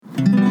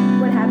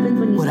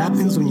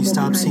happens when you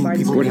stop seeing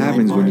people What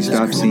happens when you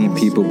stop seeing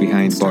people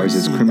behind bars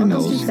as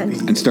criminals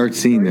and start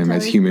seeing them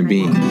as human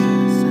beings?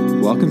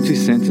 Welcome to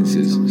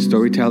Sentences,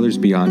 Storytellers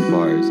Beyond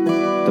Bars,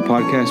 the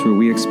podcast where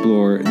we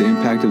explore the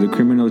impact of the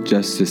criminal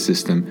justice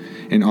system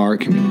in our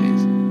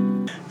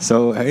communities.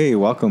 So, hey,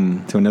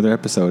 welcome to another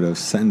episode of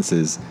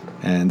Sentences.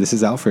 And this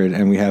is Alfred,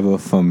 and we have a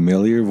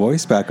familiar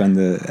voice back on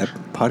the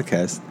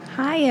podcast.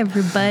 Hi,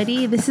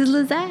 everybody. This is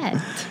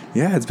Lizette.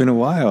 Yeah, it's been a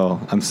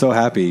while. I'm so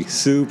happy,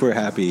 super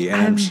happy.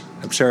 And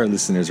I'm sure our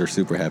listeners are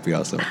super happy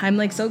also.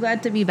 I'm so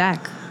glad to be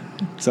back.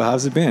 So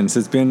how's it been? So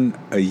it's been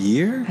a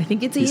year? I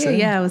think it's a year. Said?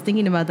 Yeah, I was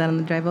thinking about that on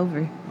the drive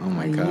over. Oh,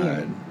 my God.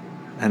 Year.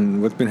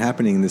 And what's been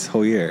happening this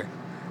whole year?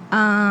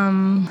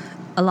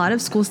 A lot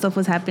of school stuff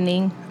was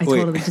happening. I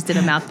totally just did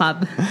a mouth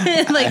pop.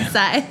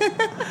 Sigh.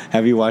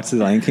 Have you watched The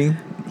Lion King?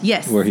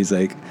 Yes. Where he's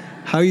like,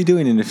 how are you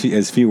doing in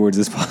as few words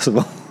as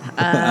possible?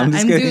 I'm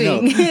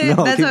doing.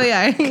 No, that's how we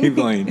are. Keep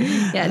going.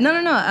 Yeah, no.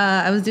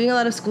 I was doing a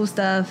lot of school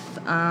stuff,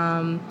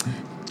 trying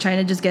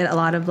to just get a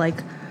lot of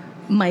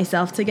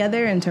myself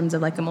together in terms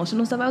of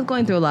emotional stuff. I was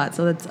going through a lot,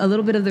 so that's a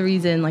little bit of the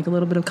reason, a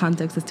little bit of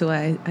context as to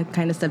why I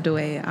kind of stepped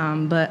away.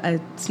 But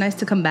it's nice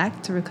to come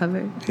back to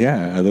recover.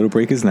 Yeah, a little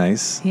break is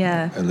nice.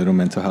 Yeah, a little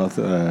mental health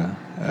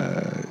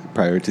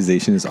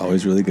prioritization is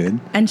always really good.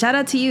 And shout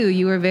out to you.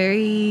 You were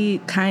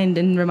very kind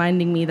in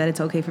reminding me that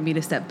it's okay for me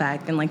to step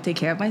back and take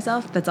care of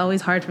myself. That's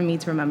always hard for me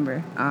to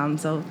remember.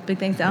 So big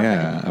thanks to Alfred.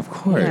 Yeah, of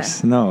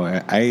course. Yeah. No,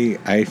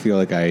 I feel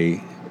like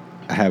I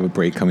have a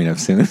break coming up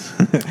soon.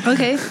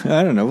 Okay.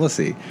 I don't know. We'll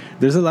see.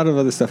 There's a lot of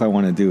other stuff I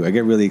want to do. I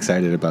get really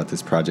excited about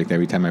this project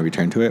every time I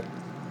return to it.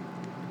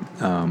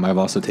 I've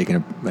also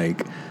taken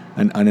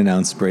an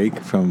unannounced break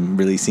from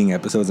releasing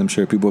episodes. I'm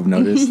sure people have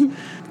noticed.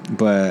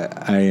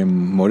 But I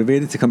am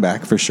motivated to come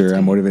back for sure.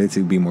 I'm motivated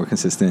to be more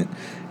consistent.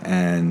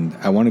 And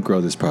I want to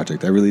grow this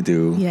project. I really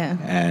do. Yeah.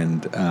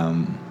 And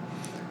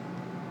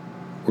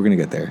we're going to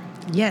get there.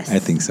 Yes. I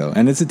think so.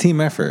 And it's a team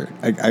effort.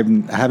 I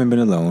haven't been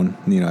alone.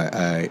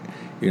 I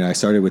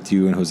started with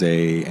you and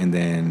Jose, and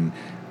then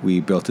we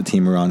built a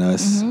team around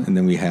us. Mm-hmm. And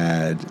then we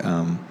had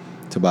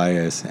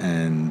Tobias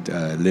and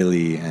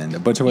Lily and a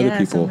bunch of other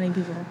people. So many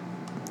people.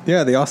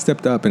 Yeah, they all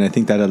stepped up, and I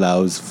think that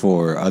allows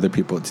for other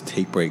people to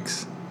take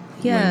breaks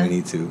when we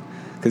need to.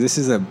 Because this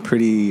is a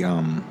pretty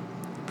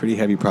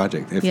heavy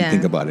project, if you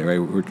think about it, right?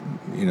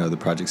 The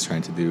project's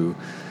trying to do,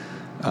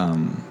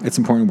 it's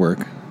important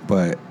work,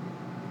 but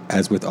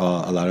as with a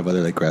lot of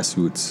other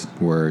grassroots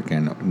work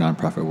and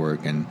nonprofit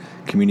work and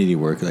community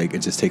work, it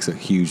just takes a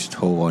huge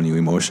toll on you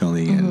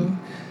emotionally and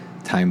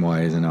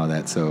time-wise and all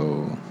that.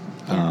 So,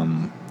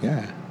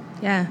 yeah.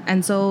 Yeah,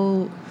 and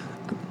so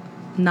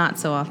not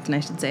so often, I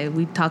should say,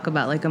 we talk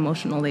about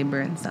emotional labor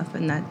and stuff,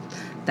 and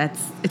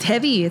it's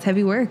heavy. It's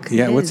heavy work.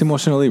 Yeah, what's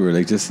emotional labor?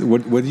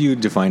 What do you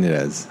define it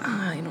as?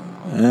 I don't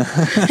know.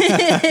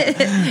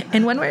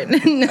 In one word,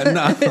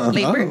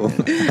 labor.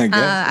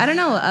 I don't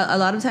know. A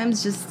lot of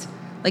times, just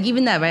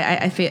even that,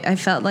 right? I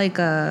felt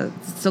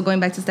so going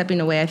back to stepping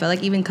away, I felt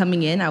like even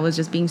coming in, I was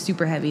just being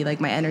super heavy.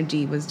 My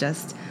energy was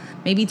just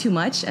maybe too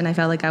much, and I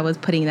felt like I was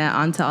putting that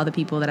onto all the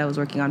people that I was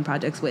working on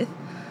projects with.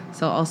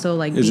 So also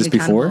is being this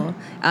accountable.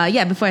 Before?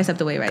 Yeah, before I stepped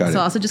away, right? Got so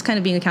it. Also just kind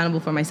of being accountable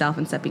for myself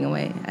and stepping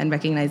away and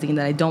recognizing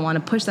that I don't want to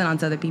push that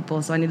onto other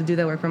people. So I need to do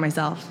that work for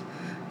myself.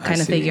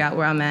 Kind of figure out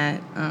where I'm at.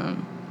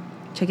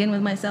 Check in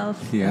with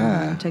myself.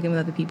 Yeah. Check in with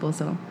other people.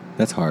 So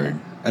that's hard. Yeah.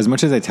 As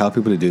much as I tell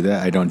people to do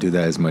that, I don't do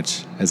that as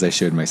much as I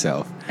should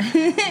myself.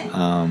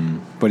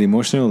 But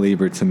emotional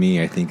labor, to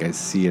me, I think I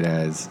see it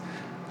as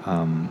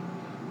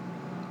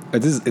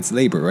it's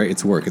labor, right?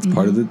 It's work. It's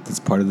part of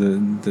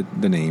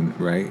the name,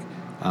 right?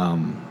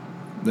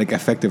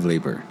 Effective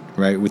labor,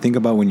 right? We think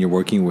about when you're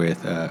working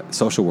with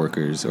social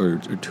workers or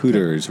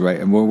tutors,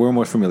 right? And we're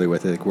more familiar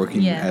with it,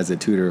 working as a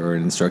tutor or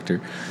an instructor.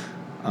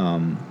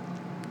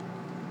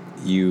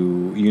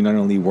 You not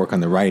only work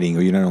on the writing,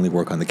 or you not only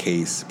work on the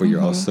case, but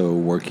you're also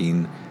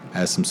working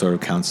as some sort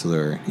of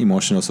counselor,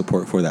 emotional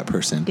support for that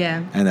person.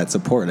 Yeah. And that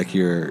support,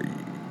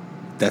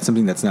 that's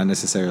something that's not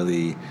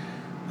necessarily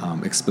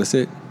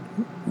explicit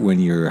when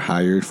you're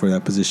hired for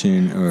that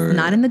position, or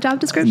not in the job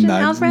description,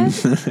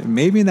 Alfred.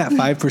 Maybe in that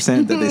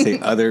 5% that they say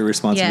other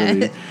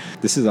responsibilities. Yeah.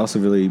 This is also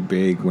really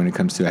big when it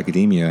comes to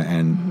academia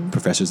and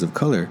professors of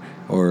color,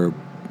 or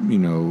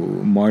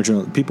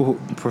marginal people,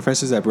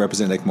 professors that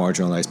represent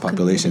marginalized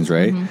populations,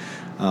 right?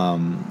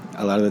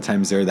 A lot of the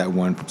times they're that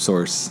one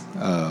source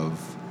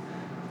of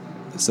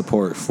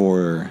support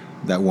for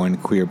that one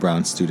queer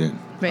brown student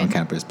on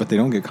campus, but they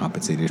don't get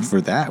compensated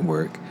for that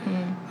work.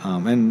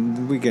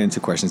 And we get into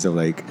questions of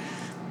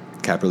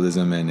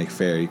capitalism and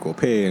fair equal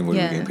pay and what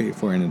are we getting paid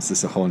for, and it's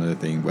just a whole other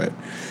thing. But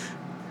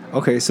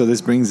okay, so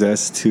this brings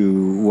us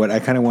to what I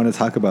kind of want to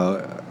talk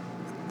about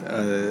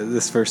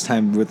this first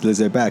time with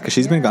Lizette back, because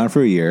she's been gone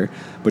for a year,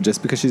 but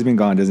just because she's been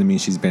gone doesn't mean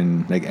she's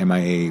been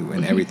MIA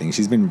and everything.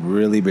 She's been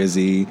really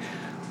busy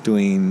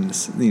doing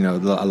a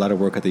lot of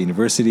work at the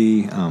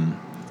university, and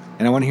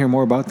I want to hear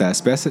more about that,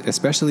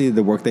 especially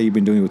the work that you've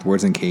been doing with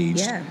Words Uncaged.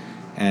 Yeah.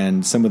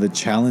 And some of the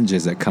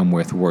challenges that come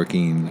with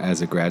working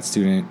as a grad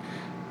student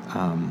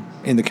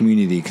in the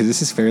community, because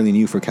this is fairly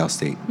new for Cal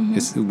State. Mm-hmm.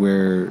 It's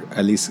where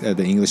at least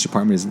the English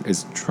department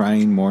is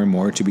trying more and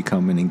more to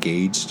become an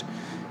engaged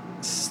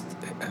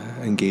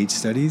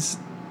studies,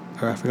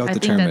 or I forgot what the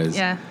term is.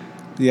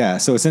 Yeah,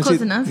 so essentially,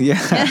 close enough. Yeah,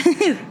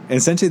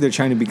 essentially they're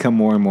trying to become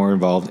more and more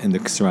involved in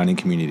the surrounding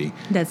community.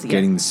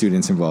 Getting the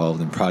students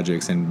involved in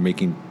projects and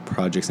making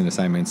projects and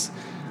assignments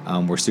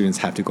where students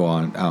have to go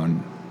out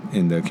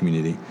in the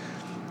community,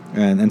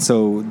 and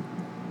so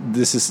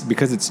this is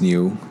because it's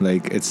new.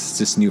 Like, it's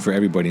just new for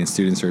everybody, and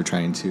students are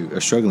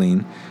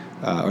struggling.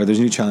 Or there's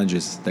new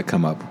challenges that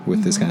come up with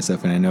mm-hmm. this kind of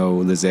stuff, and I know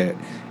Lizette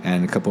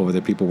and a couple of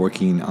other people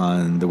working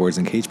on the Words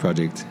in Cage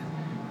project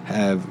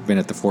have been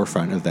at the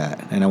forefront of that,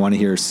 and I want to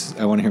hear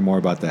more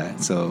about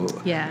that. So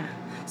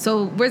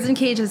Words in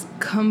Cage has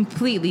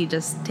completely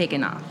just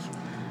taken off.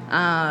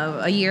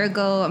 A year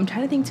ago, I'm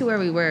trying to think to where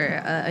we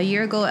were. A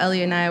year ago,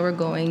 Ellie and I were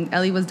going.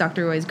 Ellie was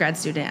Dr. Roy's grad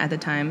student at the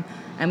time,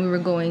 and we were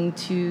going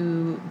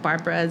to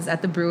Barbara's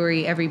at the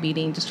brewery every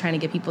meeting, just trying to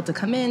get people to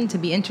come in, to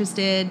be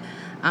interested.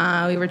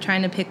 We were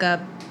trying to pick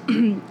up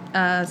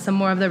some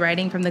more of the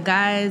writing from the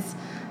guys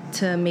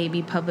to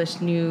maybe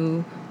publish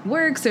new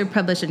works or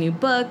publish a new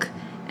book.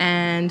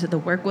 And the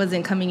work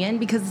wasn't coming in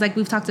because, like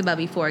we've talked about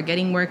before,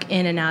 getting work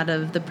in and out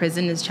of the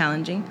prison is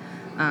challenging.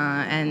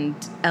 And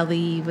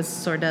Ellie was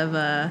sort of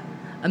a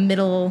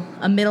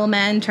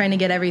middleman trying to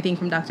get everything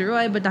from Dr.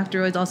 Roy, but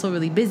Dr. Roy is also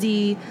really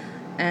busy.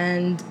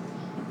 And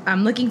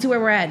I'm looking to where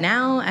we're at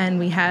now, and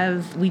we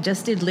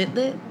just did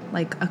Lit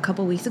like a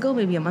couple weeks ago,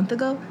 maybe a month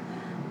ago.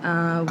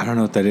 I don't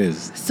know what that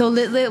is. So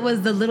Lit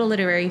was the Little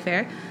Literary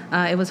Fair.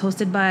 It was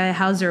hosted by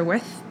Hauser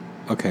Wirth.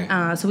 Okay.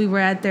 So we were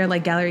at their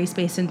like gallery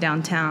space in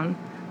downtown,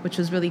 which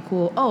was really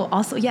cool. Oh,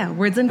 also,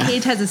 Words in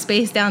Cage has a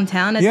space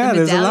downtown at the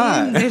Medallion. There's a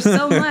lot. There's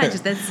so much.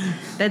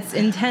 That's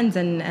intense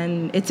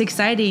and it's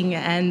exciting.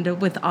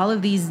 And with all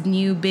of these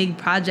new big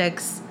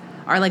projects,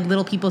 are like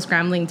little people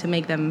scrambling to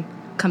make them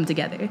come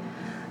together.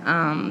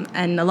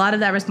 And a lot of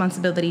that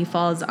responsibility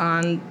falls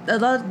on a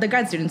lot of the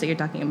grad students that you're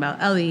talking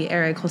about, Ellie,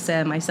 Eric, Jose,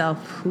 and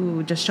myself,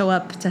 who just show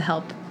up to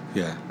help.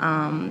 Yeah.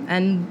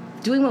 And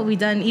doing what we've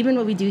done, even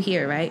what we do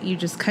here, right? You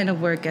just kind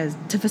of work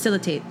to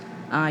facilitate.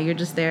 You're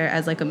just there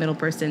as like a middle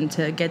person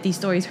to get these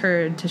stories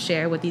heard, to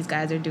share what these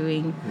guys are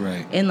doing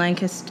in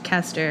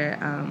Lancaster.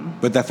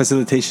 But that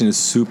facilitation is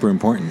super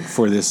important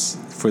for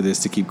this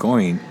to keep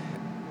going.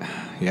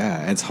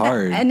 Yeah, it's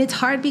hard. And it's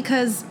hard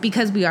because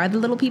we are the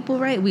little people,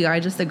 right? We are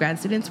just the grad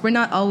students. We're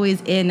not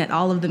always in at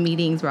all of the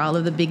meetings where all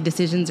of the big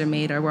decisions are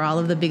made or where all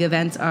of the big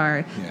events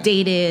are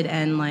dated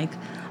and like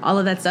all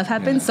of that stuff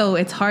happens. Yeah. So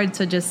it's hard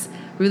to just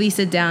really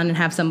sit down and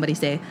have somebody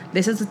say,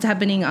 this is what's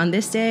happening on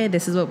this day.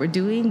 This is what we're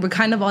doing. We're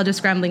kind of all just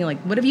scrambling like,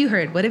 what have you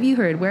heard? What have you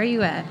heard? Where are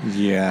you at?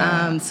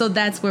 Yeah. So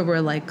that's where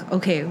we're like,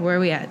 okay, where are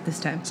we at this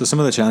time? So some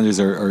of the challenges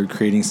are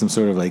creating some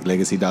sort of like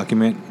legacy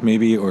document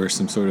maybe, or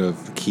some sort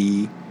of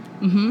key.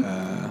 Mm-hmm.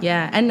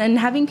 And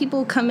having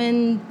people come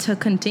in to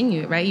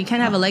continue, right? You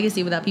can't have a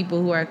legacy without people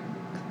who are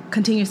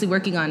continuously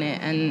working on it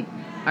and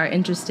are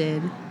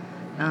interested.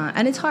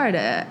 And it's hard.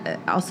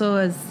 Also,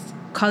 as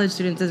college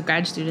students, as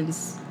grad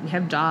students, we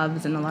have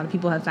jobs and a lot of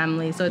people have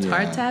families. So it's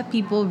hard to have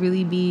people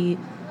really be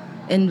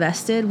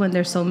invested when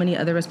there's so many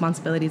other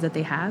responsibilities that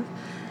they have.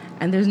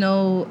 And there's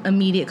no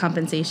immediate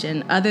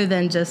compensation other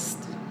than just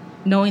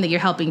knowing that you're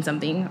helping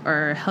something,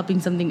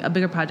 a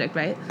bigger project,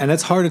 right? And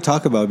that's hard to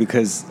talk about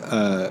because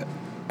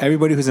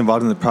everybody who's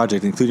involved in the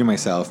project, including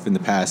myself in the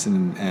past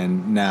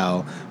and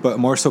now, but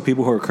more so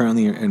people who are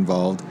currently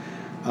involved,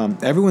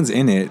 everyone's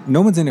in it.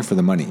 No one's in it for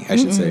the money, I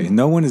should say.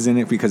 No one is in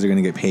it because they're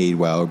going to get paid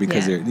well or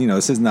because they're,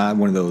 this is not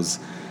one of those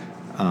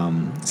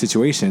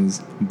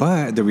situations.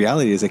 But the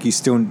reality is like you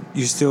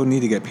still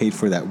need to get paid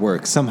for that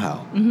work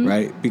somehow,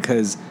 right?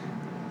 Because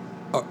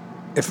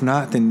if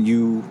not, then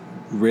you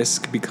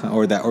risk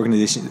that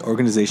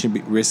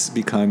organization risks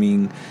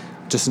becoming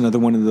just another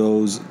one of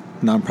those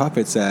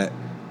nonprofits that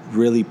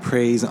really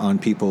preys on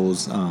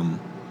people's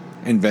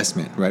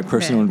investment, right?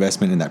 Personal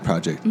investment in that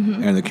project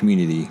and the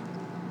community.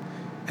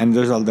 And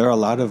there are a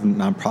lot of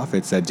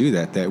nonprofits that do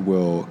that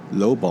will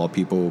lowball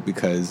people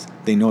because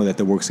they know that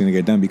the work's going to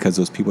get done because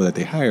those people that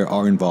they hire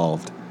are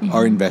involved,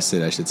 are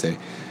invested, I should say.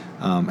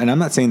 And I'm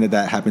not saying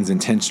that happens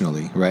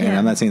intentionally, right? And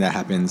I'm not saying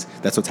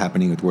that's what's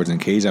happening with Words in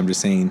Cage. I'm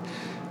just saying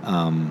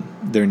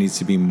there needs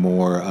to be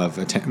more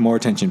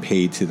attention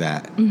paid to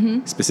that,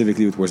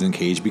 specifically with Words in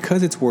Cage,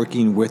 because it's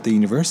working with the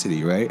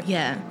university, right?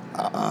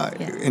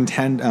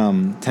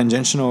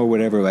 Tangential or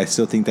whatever, I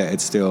still think that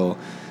it's still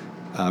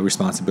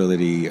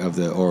responsibility of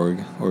the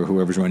org or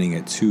whoever's running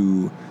it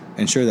to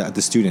ensure that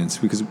the students,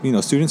 because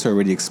students are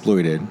already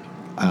exploited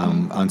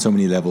on so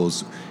many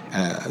levels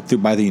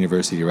by the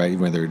university, right?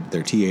 Whether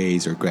they're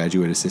TAs or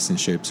graduate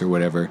assistantships or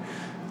whatever.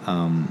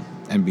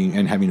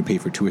 And having to pay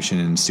for tuition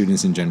and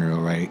students in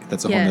general, right?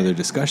 That's a whole other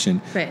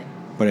discussion. Right.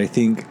 But I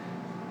think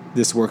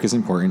this work is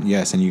important,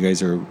 yes, and you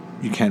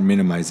can't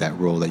minimize that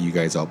role that you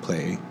guys all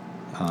play.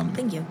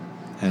 Thank you.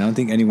 And I don't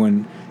think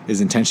anyone is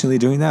intentionally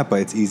doing that,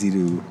 but it's easy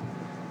to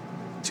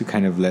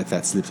kind of let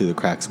that slip through the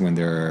cracks when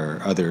there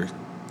are other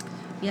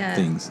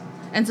things.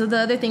 And so the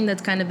other thing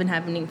that's kind of been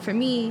happening for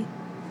me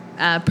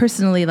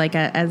personally, like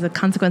as a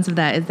consequence of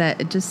that, is that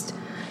it just,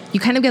 you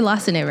kind of get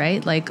lost in it,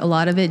 right? Like a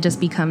lot of it just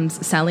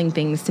becomes selling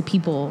things to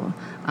people.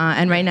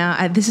 And right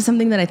now, this is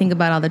something that I think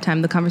about all the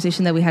time. The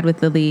conversation that we had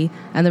with Lily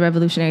and the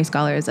Revolutionary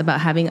Scholars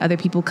about having other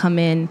people come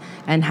in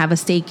and have a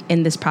stake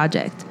in this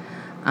project,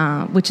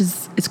 which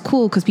is, it's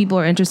cool because people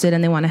are interested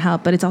and they want to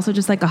help. But it's also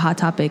just like a hot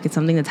topic. It's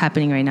something that's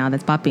happening right now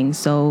that's popping.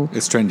 So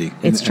it's trendy.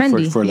 It's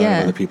trendy for a lot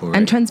of other people, right?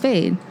 And trends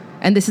fade.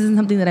 And this isn't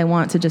something that I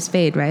want to just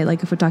fade, right?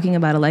 Like if we're talking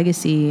about a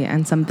legacy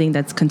and something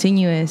that's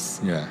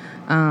continuous. Yeah.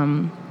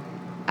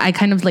 I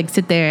kind of like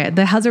sit there.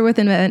 The Hauserwith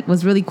event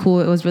was really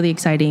cool. It was really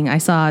exciting. I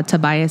saw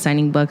Tobias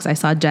signing books. I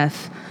saw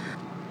Jeff,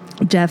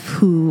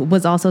 who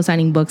was also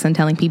signing books and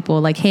telling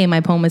people like, hey, my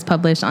poem is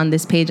published on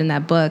this page in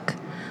that book.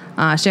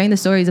 Sharing the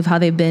stories of how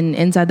they've been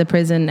inside the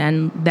prison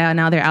and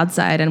now they're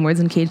outside, and Words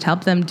in Cage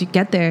helped them to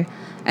get there.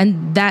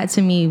 And that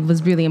to me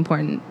was really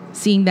important.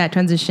 Seeing that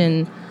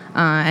transition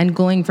and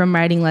going from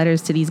writing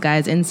letters to these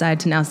guys inside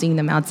to now seeing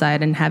them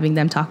outside and having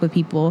them talk with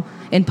people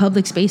in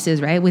public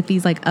spaces, right? With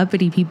these like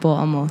uppity people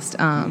almost.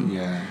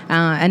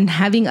 And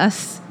having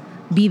us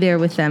be there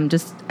with them,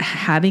 just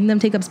having them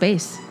take up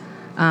space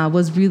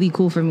was really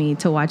cool for me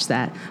to watch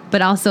that.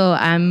 But also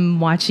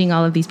I'm watching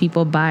all of these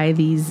people buy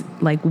these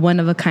like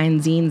one-of-a-kind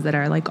zines that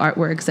are like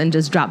artworks and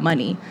just drop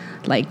money.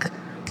 Like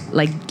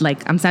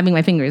I'm snapping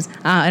my fingers.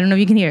 I don't know if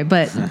you can hear it,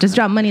 but just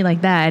drop money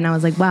like that. And I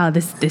was like, wow,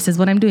 this is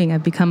what I'm doing.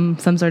 I've become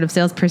some sort of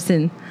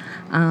salesperson.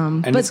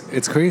 But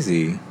it's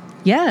crazy.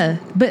 Yeah.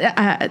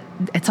 But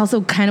it's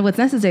also kind of what's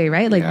necessary,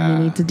 right? Like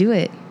we need to do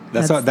it.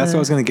 That's what I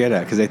was going to get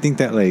at. Cause I think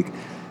that like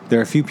there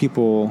are a few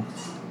people,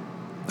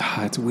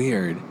 it's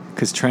weird.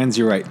 Cause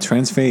you're right.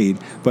 Trends fade,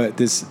 but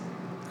this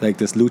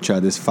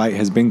lucha, this fight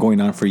has been going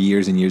on for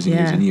years and years and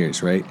years and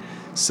years. Right.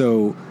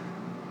 So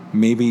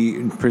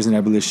maybe prison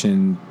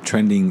abolition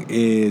trending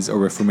or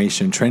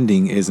reformation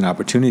trending is an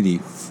opportunity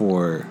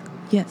for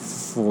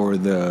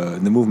the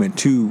movement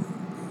to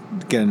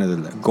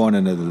go on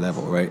another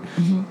level, right?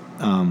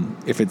 Mm-hmm.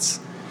 If it's,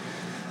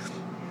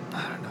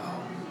 I don't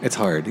know, it's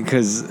hard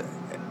because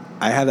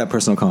I have that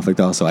personal conflict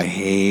also. I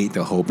hate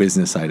the whole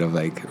business side of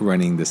like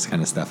running this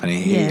kind of stuff,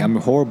 and I'm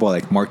horrible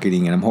at like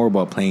marketing, and I'm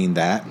horrible at playing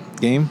that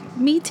game.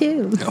 Me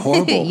too.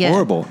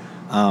 Horrible.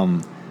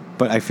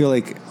 But I feel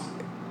like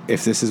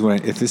if this is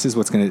what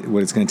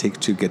it's gonna take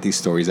to get these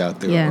stories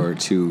out there, or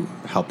to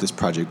help this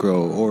project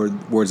grow, or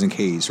Words in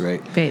Cage,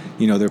 right?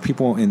 You know, there are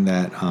people in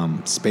that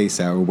space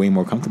that are way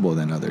more comfortable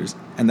than others,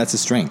 and that's a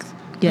strength.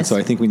 Yes. And so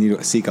I think we need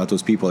to seek out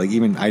those people. Like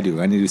even I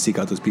do. I need to seek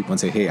out those people and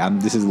say, hey,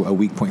 this is a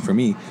weak point for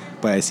me,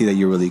 but I see that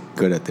you're really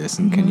good at this,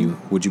 and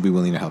would you be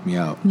willing to help me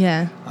out?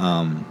 Yeah.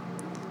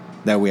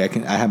 That way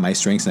I have my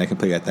strengths and I can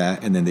play at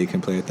that, and then they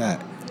can play at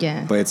that.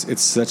 Yeah. But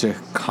it's such a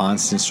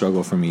constant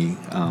struggle for me.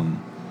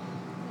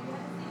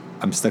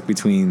 I'm stuck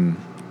between,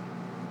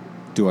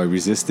 do I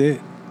resist it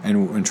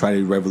and try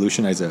to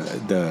revolutionize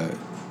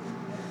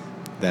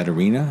that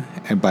arena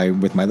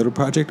with my little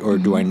project, or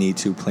do I need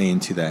to play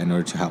into that in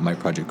order to help my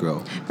project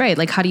grow? Right.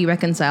 Like, how do you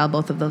reconcile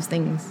both of those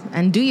things?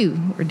 And do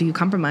you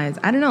compromise?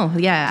 I don't know.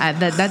 Yeah.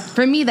 That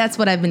for me, that's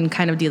what I've been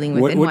kind of dealing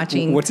with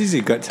watching. What does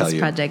your gut tell you?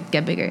 This project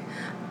get bigger.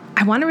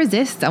 I want to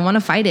resist. I want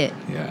to fight it.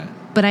 Yeah.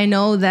 But I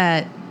know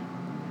that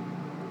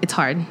it's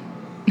hard.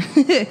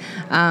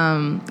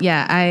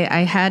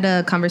 I had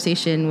a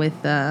conversation with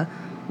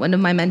one of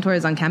my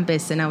mentors on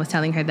campus, and I was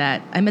telling her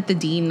that I met the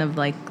dean of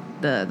like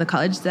the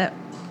college that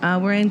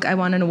we're in. I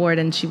won an award,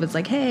 and she was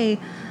like, hey,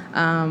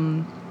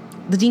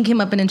 the dean came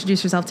up and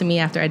introduced herself to me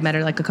after I'd met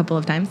her like a couple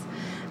of times.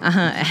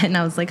 And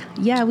I was like,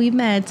 yeah, we've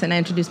met. And I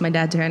introduced my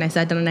dad to her, and I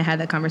sat down and I had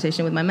that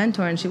conversation with my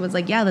mentor, and she was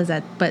like, yeah,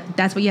 Lizette, but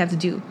that's what you have to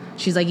do.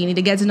 She's like, you need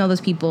to get to know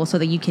those people so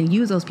that you can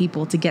use those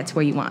people to get to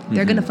where you want.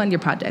 They're going to fund your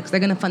projects. They're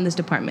going to fund this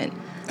department.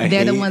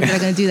 They're the ones that are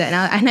going to do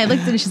that. And I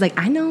looked at her, and she's like,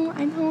 I know,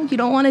 you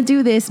don't want to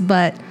do this,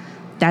 but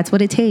that's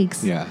what it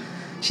takes. Yeah.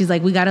 She's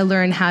like, we got to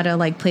learn how to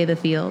like play the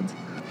field.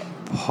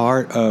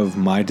 Part of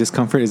my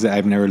discomfort is that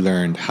I've never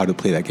learned how to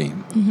play that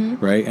game,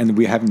 right? And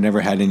we have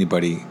never had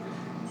anybody,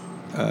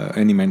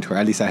 any mentor.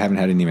 At least I haven't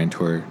had any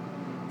mentor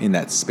in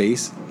that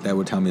space that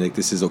would tell me like,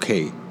 this is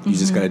okay. You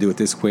just got to do it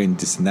this way and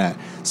this and that.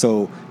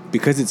 So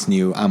because it's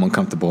new, I'm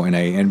uncomfortable,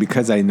 and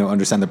because I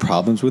understand the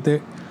problems with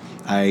it,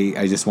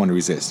 I just want to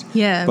resist.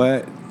 Yeah.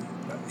 But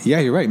yeah,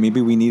 you're right.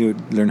 Maybe we need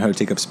to learn how to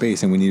take up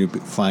space, and we need to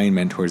find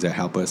mentors that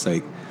help us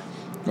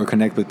or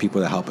connect with people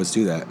that help us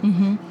do that.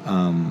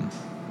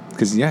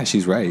 Because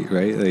she's right?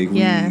 Like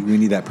we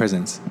need that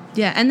presence.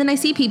 Yeah, and then I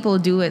see people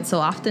do it so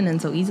often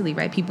and so easily,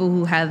 right? People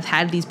who have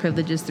had these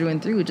privileges through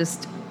and through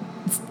just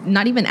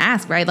not even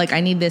ask, right? Like,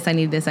 I need this, I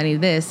need this, I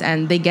need this,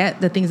 and they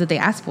get the things that they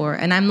ask for,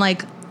 and I'm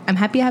like, I'm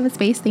happy I have a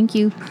space. Thank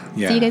you.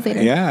 Yeah. See you guys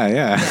later.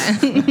 Yeah.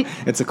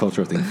 It's a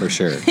cultural thing for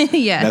sure.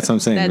 Yeah, that's what I'm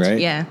saying, right?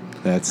 Yeah,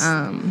 that's.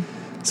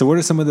 So, what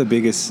are some of the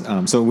biggest?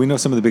 So we know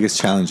some of the biggest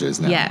challenges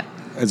now. Yeah.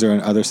 Is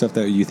there other stuff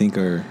that you think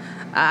are?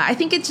 I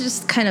think it's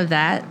just kind of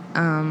that.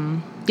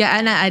 Yeah,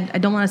 and I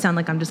don't want to sound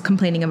like I'm just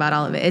complaining about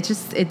all of it.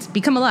 It's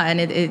become a lot, and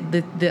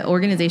the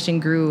organization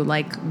grew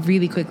like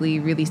really quickly,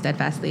 really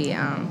steadfastly,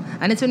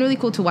 and it's been really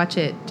cool to watch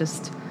it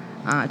just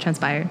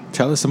transpire.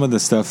 Tell us some of the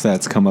stuff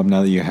that's come up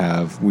now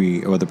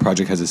that the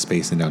project has a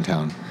space in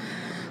downtown.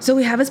 So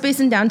we have a space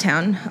in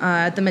downtown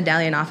at the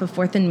Medallion off of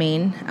 4th and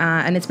Main,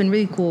 and it's been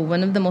really cool.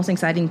 One of the most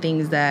exciting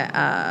things that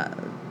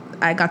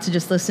I got to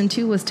just listen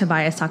to was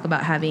Tobias talk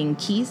about having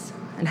keys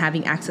and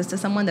having access to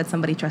someone, that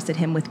somebody trusted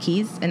him with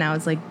keys. And I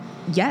was like,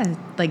 yeah,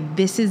 like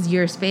this is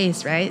your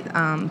space, right?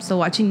 So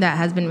watching that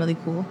has been really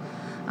cool.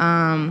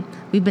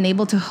 We've been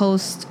able to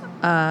host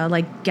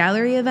like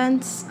gallery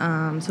events.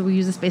 So we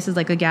use the space as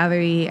like a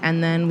gallery,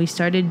 and then we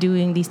started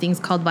doing these things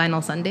called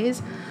Vinyl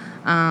Sundays.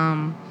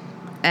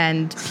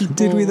 And people...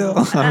 Did we though?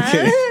 I'm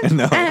kidding.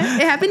 No. It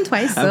happened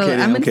twice, so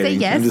I'm going to say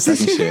yes. I'm just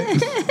talking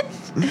shit.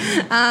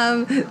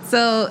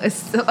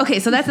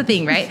 So that's the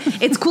thing, right?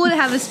 It's cool to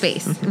have a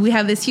space. We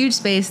have this huge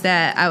space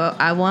that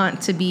I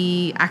want to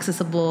be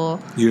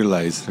accessible.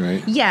 Utilized,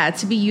 right? Yeah,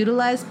 to be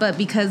utilized, but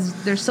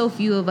because there's so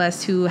few of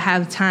us who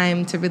have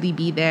time to really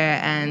be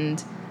there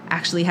and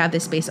actually have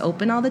this space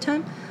open all the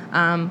time,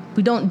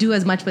 we don't do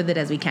as much with it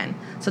as we can.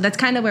 So that's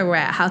kind of where we're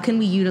at. How can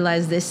we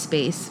utilize this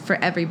space for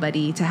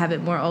everybody to have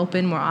it more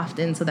open, more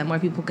often, so that more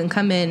people can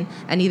come in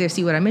and either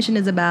see what our mission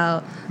is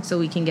about, so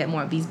we can get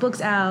more of these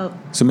books out.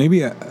 So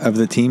maybe of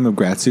the team of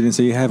grad students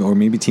that you have, or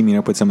maybe teaming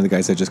up with some of the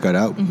guys that just got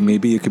out,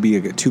 maybe it could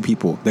be 2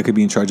 people that could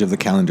be in charge of the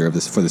calendar of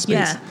this for the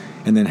space,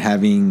 and then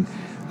having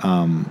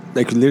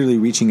like literally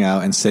reaching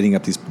out and setting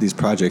up these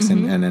projects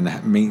and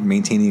then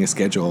maintaining a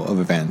schedule of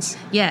events.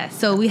 Yeah,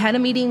 so we had a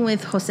meeting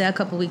with Jose a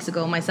couple weeks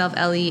ago. Myself,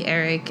 Ellie,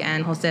 Eric,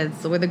 and Jose.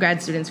 So we're the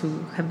grad students who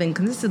have been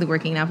consistently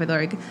working now for the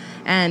org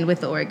and with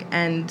the org.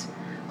 And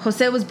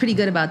Jose was pretty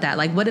good about that.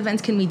 Like, what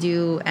events can we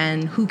do,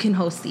 and who can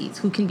host these?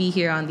 Who can be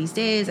here on these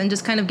days? And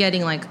just kind of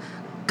getting like,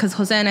 because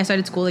Jose and I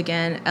started school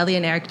again. Ellie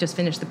and Eric just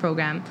finished the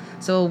program.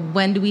 So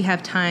when do we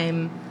have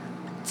time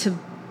to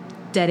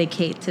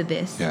dedicate to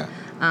this? Yeah.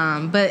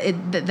 But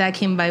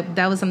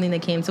that was something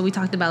that came. So we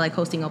talked about like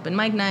hosting open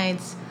mic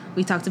nights.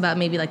 We talked about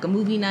maybe like a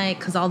movie night,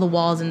 because all the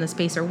walls in the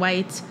space are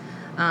white.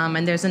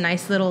 And there's a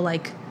nice little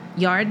like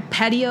yard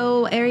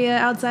patio area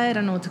outside. I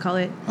don't know what to call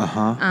it.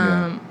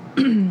 Yeah.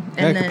 And like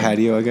then, a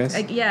patio, I guess.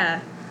 Like,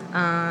 yeah.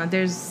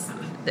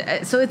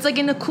 So it's like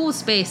in a cool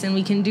space, and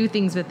we can do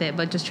things with it,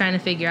 but just trying to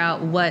figure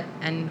out what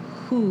and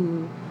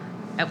who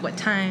at what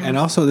time. And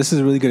also, this is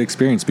a really good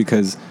experience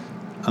because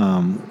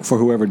for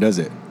whoever does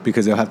it,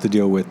 because they'll have to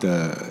deal with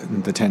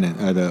the tenant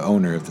or the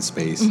owner of the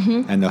space,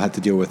 and they'll have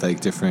to deal with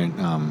like different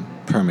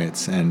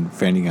permits and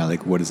finding out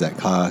like what does that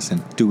cost,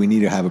 and do we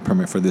need to have a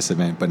permit for this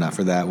event but not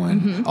for that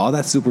one. All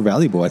that's super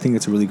valuable. I think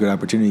it's a really good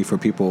opportunity for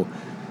people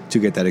to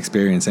get that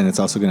experience, and it's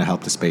also going to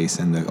help the space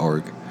and the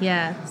org.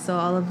 Yeah, so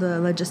all of the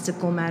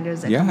logistical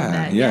matters that come with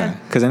that. Yeah,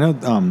 because I know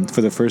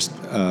for the first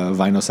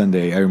Vinyl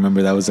Sunday, I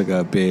remember that was like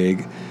a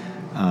big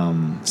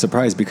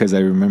surprise, because I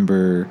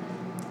remember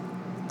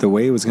the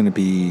way it was going to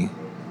be,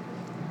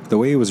 the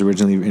way it was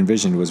originally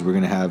envisioned was we're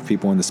going to have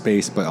people in the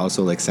space, but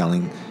also like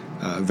selling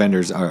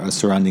vendors are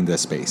surrounding the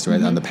space,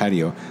 right, on the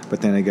patio.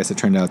 But then I guess it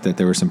turned out that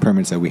there were some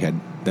permits that we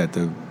had, that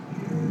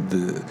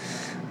the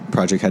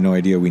project had no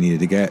idea we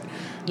needed to get.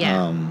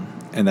 Yeah.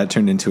 And that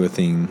turned into a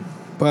thing.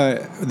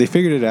 But they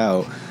figured it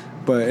out.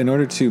 But in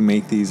order to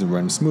make these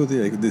run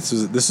smoothly, like this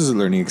is a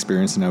learning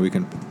experience, and now we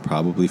can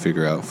probably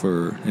figure out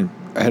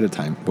ahead of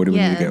time what do we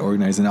need to get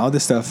organized. And all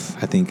this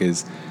stuff, I think,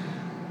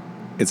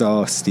 it's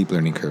all a steep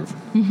learning curve.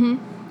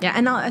 Yeah,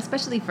 and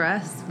especially for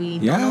us, we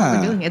don't know what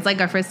we're doing. It's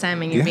like our first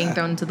time, and you're being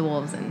thrown to the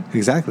wolves, and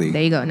exactly,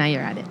 there you go. Now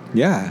you're at it.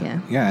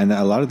 Yeah. And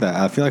a lot of that,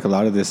 I feel like a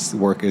lot of this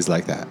work is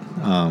like that.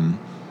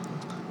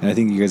 And I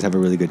think you guys have a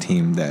really good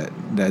team that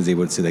is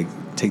able to like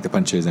take the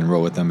punches and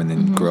roll with them, and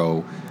then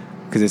grow.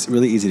 Because it's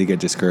really easy to get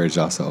discouraged.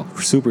 Also,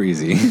 super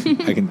easy.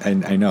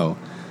 I know.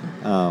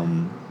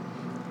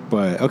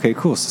 But okay,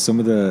 cool. So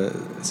you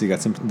got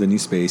the new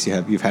space.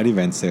 You've had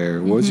events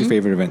there. What was your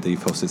favorite event that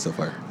you've hosted so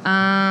far?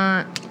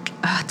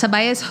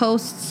 Tobias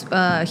hosts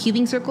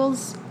healing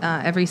circles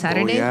every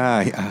Saturday. Oh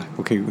yeah.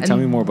 Okay, tell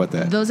me more about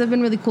that. Those have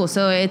been really cool.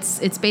 So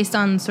it's based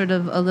on sort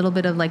of a little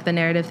bit of like the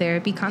narrative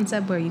therapy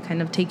concept, where you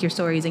kind of take your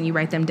stories and you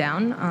write them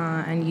down,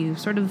 and you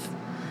sort of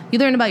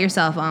learn about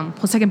yourself.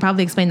 Plus, I can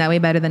probably explain that way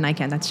better than I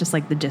can. That's just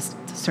like the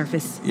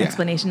surface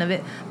explanation of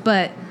it.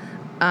 But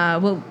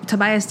what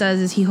Tobias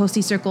does is he hosts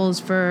these circles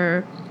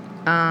for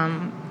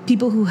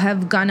people who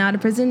have gone out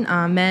of prison,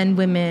 men,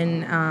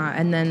 women,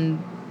 and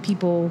then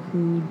people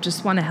who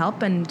just want to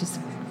help, and just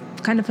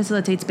kind of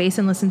facilitate space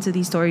and listen to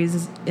these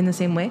stories in the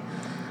same way.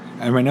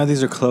 And right now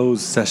these are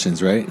closed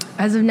sessions, right?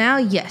 As of now,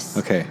 yes.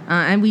 Okay.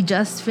 And we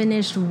just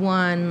finished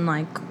one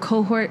like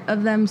cohort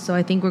of them, so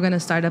I think we're going to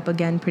start up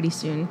again pretty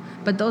soon.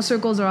 But those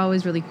circles are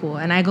always really cool,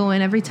 and I go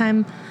in every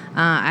time.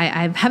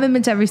 I haven't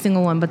been to every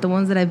single one, but the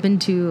ones that I've been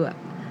to,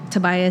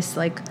 Tobias,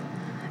 like,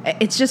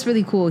 it's just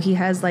really cool. He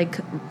has like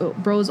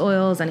rose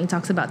oils, and he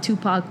talks about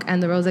Tupac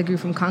and the rose that grew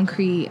from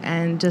concrete,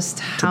 and just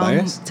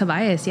how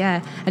Tobias,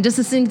 yeah, and just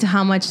listening to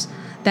how much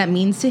that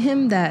means to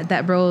him,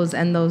 that rose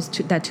and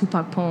that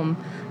Tupac poem,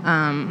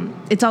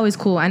 it's always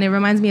cool. And it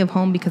reminds me of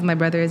home because my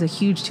brother is a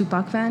huge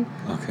Tupac fan.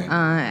 Okay.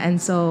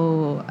 And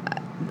so...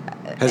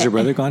 Has your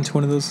brother gone to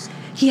one of those?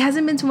 He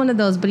hasn't been to one of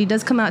those, but he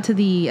does come out to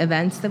the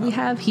events that we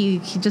have. He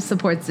just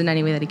supports in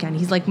any way that he can.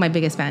 He's like my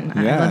biggest fan.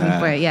 Yeah. I love him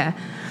for it, yeah.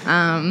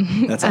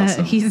 That's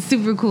awesome. He's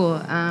super cool.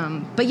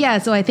 But yeah,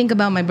 so I think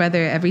about my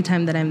brother every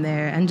time that I'm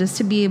there. And just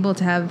to be able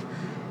to have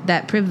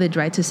that privilege,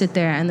 right, to sit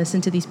there and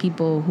listen to these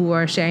people who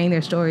are sharing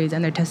their stories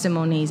and their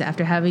testimonies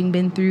after having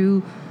been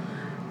through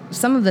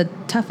some of the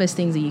toughest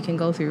things that you can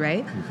go through,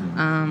 right?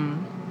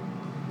 Mm-hmm.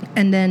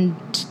 And then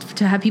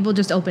to have people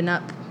just open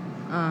up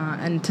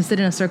and to sit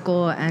in a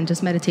circle and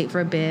just meditate for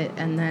a bit,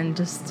 and then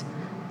just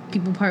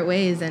people part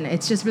ways, and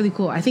it's just really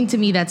cool. I think to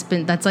me that's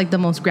like the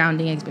most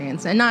grounding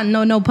experience, and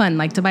no pun,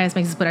 like Tobias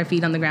makes us put our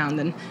feet on the ground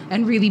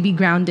and really be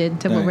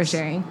grounded to what we're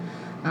sharing.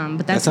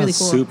 But that's really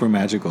cool. Super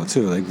magical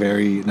too, like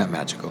very not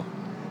magical.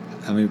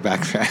 Let me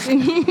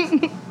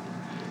backtrack.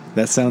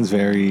 That sounds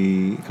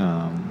very.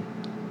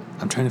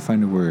 I'm trying to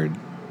find a word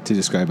to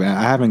describe it.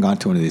 I haven't gone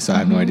to one of these, so I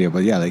have no idea.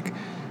 But yeah, like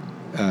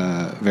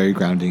very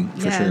grounding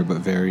for sure, but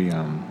very.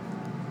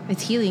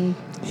 It's healing.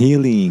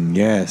 Healing,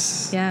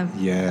 yes. Yeah.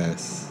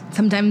 Yes.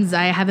 Sometimes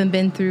I haven't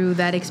been through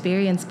that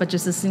experience, but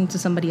just listening to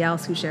somebody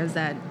else who shares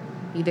that,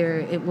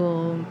 either it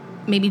will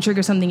maybe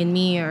trigger something in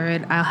me,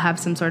 or I'll have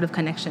some sort of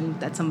connection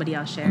that somebody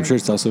else shares. I'm sure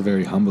it's also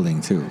very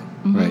humbling too,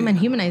 right? And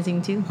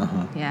humanizing too.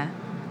 Yeah.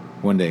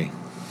 One day.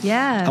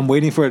 Yeah. I'm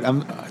waiting for it.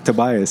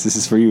 Tobias, this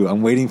is for you.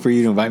 I'm waiting for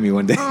you to invite me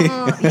one day.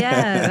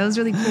 Yeah, that was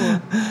really cool.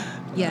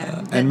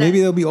 Yeah. And maybe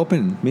they'll be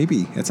open.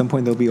 Maybe at some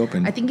point they'll be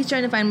open. I think he's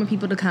trying to find more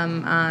people to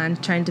come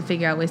and trying to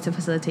figure out ways to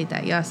facilitate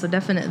that. Yeah, so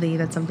definitely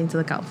that's something to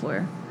look out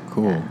for.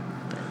 Cool. Yeah.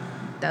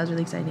 That was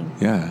really exciting.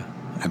 Yeah,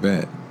 I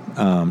bet.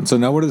 So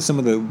now what are some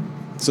of the...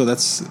 So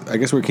that's... I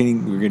guess we're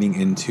getting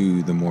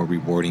into the more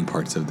rewarding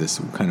parts of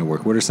this kind of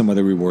work. What are some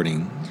other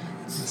rewarding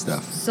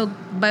stuff? So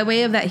by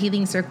way of that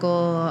healing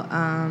circle...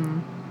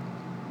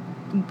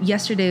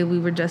 yesterday we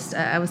were just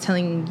I was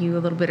telling you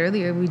a little bit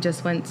earlier, we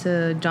just went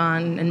to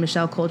John and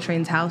Michelle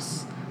Coltrane's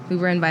house. We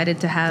were invited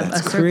to have a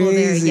circle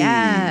crazy. there.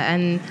 Yeah.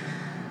 And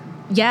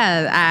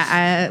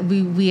yeah,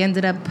 we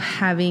ended up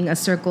having a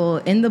circle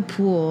in the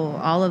pool,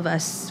 all of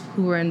us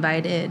who were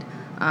invited,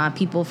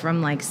 people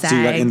from like SAG. So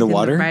you got in the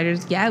water?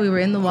 Writers. Yeah, we were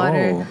in the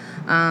water.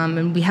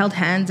 And we held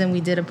hands and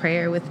we did a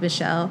prayer with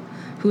Michelle,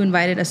 who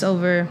invited us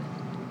over,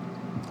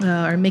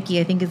 or Mickey,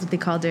 I think is what they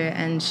called her,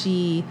 and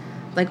she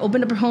like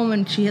opened up her home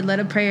and she had led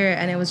a prayer,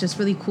 and it was just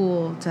really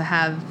cool to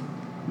have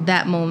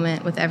that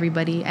moment with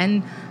everybody.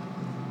 And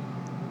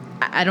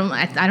I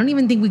don't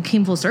even think we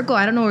came full circle.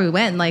 I don't know where we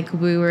went. Like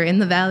we were in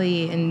the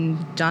valley in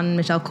John and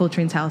Michelle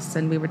Coltrane's house,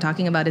 and we were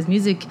talking about his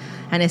music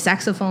and his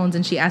saxophones,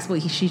 and she asked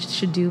what she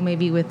should do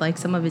maybe with like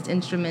some of his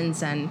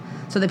instruments, and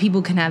so that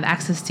people can have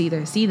access to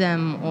either see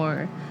them,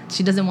 or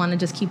she doesn't want to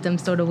just keep them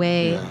stored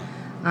away. Yeah.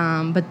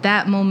 But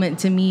that moment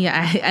to me,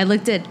 I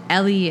looked at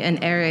Ellie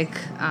and Eric.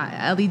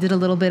 Ellie did a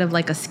little bit of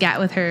like a scat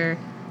with her,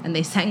 and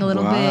they sang a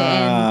little bit,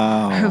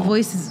 and her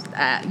voice is,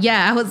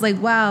 I was like,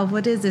 wow,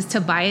 what is this?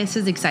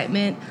 Tobias's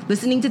excitement.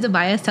 Listening to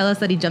Tobias tell us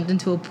that he jumped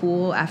into a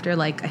pool after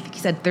like, I think he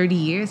said 30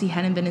 years. He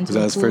hadn't been into a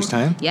pool. Was that his first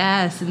time?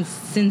 Yeah,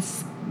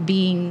 since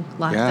being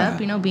locked up,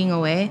 being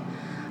away.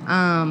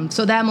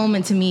 So that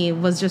moment to me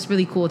was just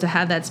really cool to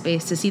have that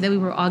space, to see that we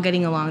were all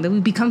getting along, that we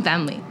become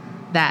family.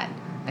 That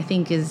I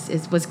think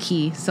was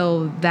key.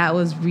 So that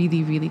was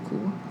really, really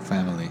cool.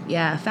 Family.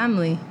 Yeah,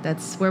 family.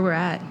 That's where we're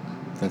at.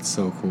 That's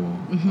so cool.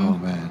 Mm-hmm. Oh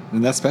man,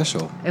 and that's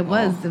special. It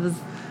was.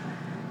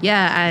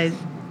 Yeah. I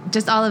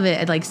just all of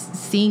it. Like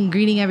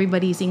greeting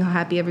everybody, seeing how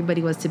happy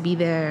everybody was to be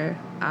there.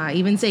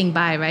 Even saying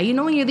bye. Right. You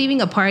know when you're leaving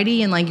a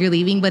party and like you're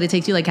leaving, but it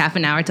takes you like half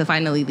an hour to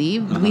finally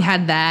leave. We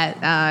had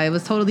that. It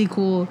was totally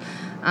cool.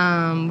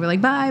 We're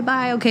like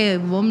bye. Okay,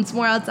 once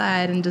more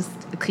outside, and just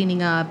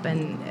cleaning up,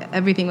 and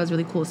everything was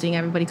really cool. Seeing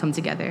everybody come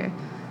together.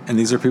 And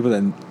these are people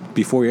that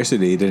before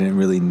yesterday didn't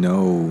really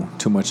know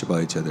too much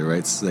about each other, right?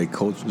 It's like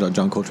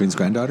John Coltrane's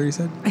granddaughter, you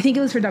said? I think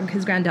it was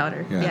his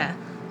granddaughter. Yeah.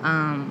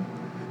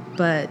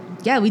 But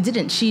yeah, we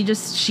didn't. She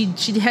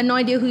had no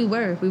idea who we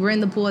were. We were in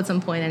the pool at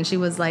some point, and she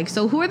was like,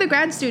 "So who are the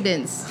grad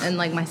students?" And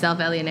like myself,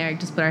 Ellie, and Eric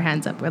just put our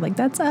hands up. We're like,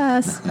 "That's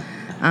us."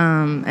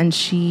 And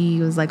she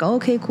was like, oh,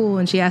 "Okay, cool."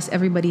 And she asked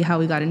everybody how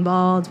we got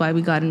involved, why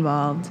we got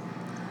involved.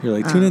 You're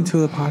like, tune into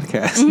the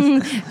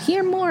podcast.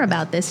 Hear more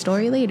about this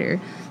story later.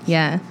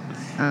 Yeah.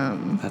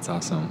 That's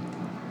awesome.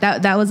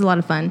 That was a lot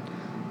of fun.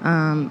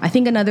 I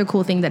think another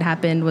cool thing that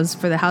happened was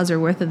for the Hauser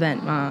Worth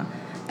event.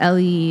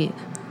 Ellie,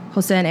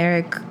 Jose, and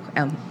Eric.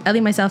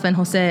 Ellie, myself, and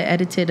Jose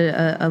edited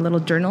a little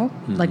journal,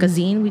 like a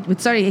zine.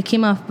 It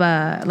came off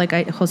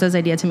Jose's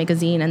idea to make a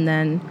zine, and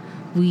then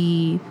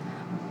we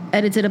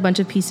edited a bunch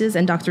of pieces,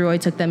 and Dr. Roy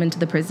took them into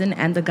the prison,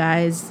 and the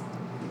guys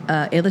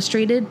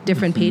illustrated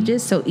different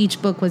pages, so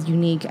each book was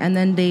unique, and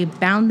then they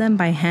bound them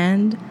by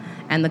hand,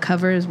 and the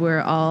covers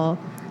were all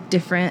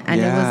different, and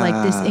it was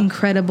like this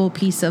incredible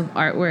piece of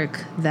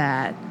artwork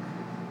that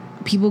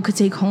people could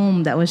take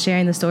home that was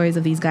sharing the stories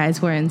of these guys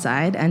who are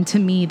inside. And to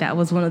me, that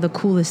was one of the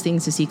coolest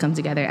things to see come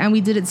together. And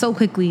we did it so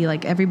quickly.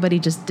 Like, everybody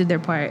just did their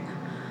part.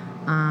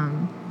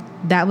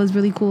 That was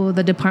really cool.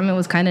 The department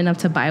was kind enough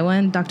to buy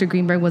one. Dr.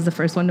 Greenberg was the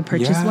first one to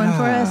purchase one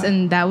for us,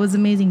 and that was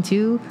amazing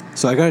too.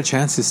 So I got a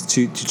chance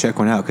to check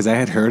one out because I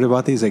had heard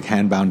about these like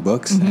hand-bound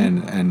books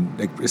and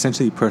like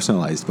essentially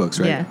personalized books,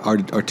 right? Yeah.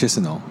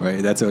 Artisanal,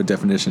 right? That's a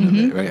definition of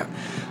it, right?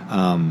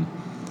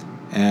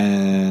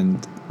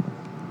 And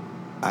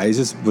I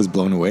just was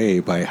blown away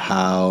by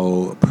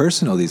how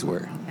personal these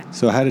were.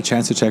 So I had a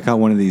chance to check out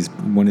one of these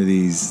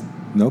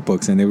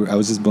notebooks, and I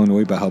was just blown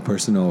away by how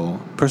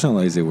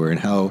personalized they were, and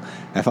how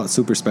I felt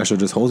super special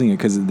just holding it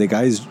because the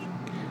guys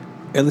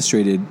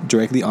illustrated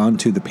directly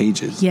onto the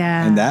pages.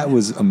 Yeah, and that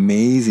was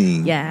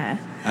amazing. Yeah,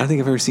 I don't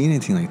think I've ever seen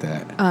anything like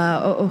that.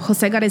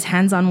 Jose got his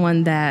hands on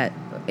one that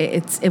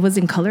it was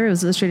in color. It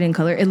was illustrated in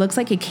color. It looks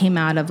like it came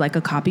out of like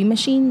a copy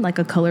machine, like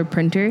a color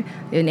printer,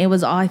 and it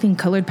was all, I think,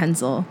 colored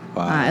pencil.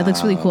 Wow. It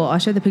looks really cool. I'll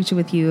share the picture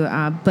with you.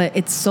 But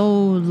it's so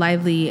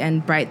lively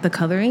and bright. The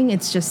coloring,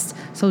 it's just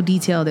so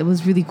detailed. It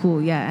was really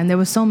cool. Yeah, and there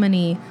was so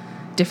many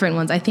different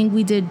ones. I think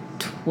we did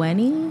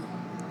 20.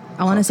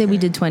 I want to say we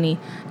did 20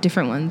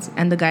 different ones,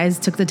 and the guys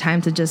took the time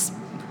to just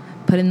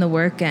put in the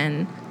work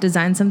and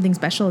design something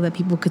special that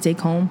people could take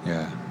home.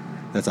 Yeah,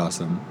 that's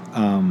awesome.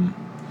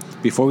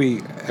 Before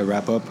we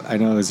wrap up, I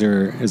know, is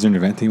there an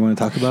event that you want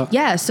to talk about?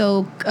 Yeah,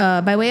 so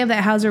by way of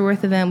that Hauser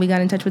Worth event, we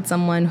got in touch with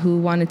someone who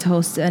wanted to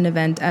host an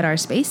event at our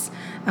space.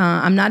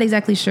 I'm not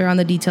exactly sure on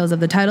the details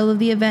of the title of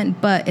the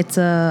event, but it's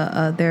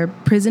they're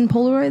prison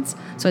Polaroids.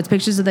 So it's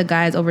pictures of the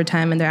guys over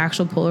time and their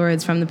actual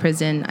Polaroids from the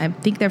prison. I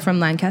think they're from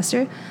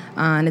Lancaster,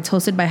 and it's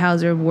hosted by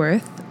Hauser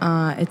Worth.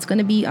 It's going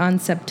to be on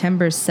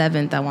September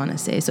 7th, I want to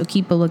say. So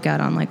keep a lookout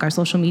on like our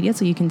social media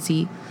so you can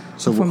see.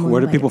 So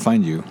where do people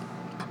find you?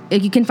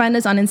 You can find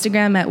us on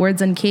Instagram at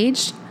Words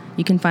Uncaged.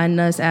 You can find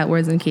us at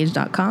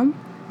wordsuncaged.com.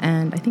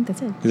 And I think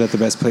that's it. Is that the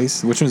best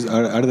place? Which one's,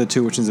 out of the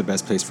two, which one's the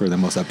best place for the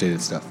most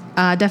updated stuff?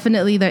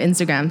 Definitely the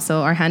Instagram.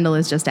 So our handle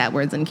is just at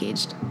Words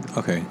Uncaged.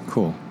 Okay,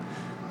 cool.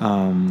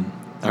 All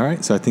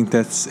right, so I think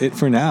that's it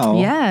for now.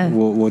 Yeah.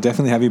 We'll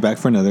definitely have you back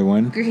for another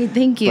one. Great,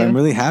 thank you. But I'm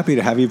really happy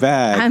to have you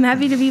back. I'm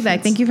happy to be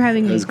back. Thank you for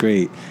having me. It was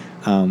great.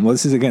 Well,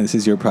 this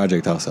is your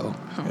project also.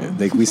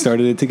 Like, we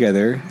started it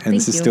together, and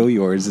this is still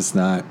yours. It's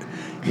not,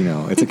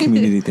 it's a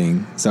community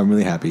thing. So I'm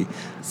really happy.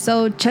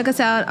 So check us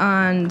out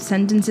on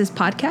Sentences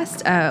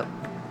Podcast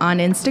on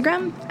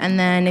Instagram. And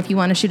then if you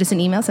want to shoot us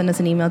an email, send us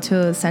an email to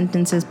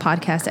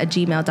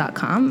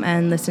sentencespodcast@gmail.com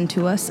and listen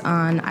to us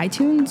on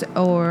iTunes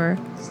or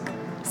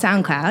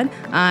SoundCloud,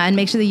 and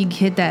make sure that you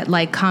hit that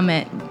like,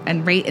 comment,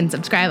 and rate and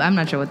subscribe. I'm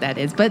not sure what that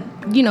is, but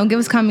give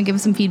us a comment, give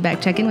us some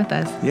feedback, check in with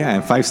us. Yeah,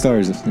 and 5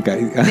 stars.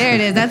 Okay. There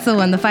it is. That's the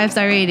one, the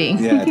 5-star rating.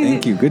 Yeah,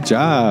 thank you. Good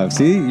job.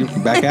 See, you're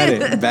back at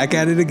it. Back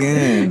at it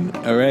again.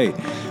 All right.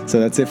 So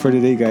that's it for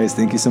today, guys.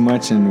 Thank you so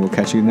much, and we'll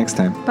catch you next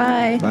time.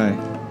 Bye.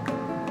 Bye.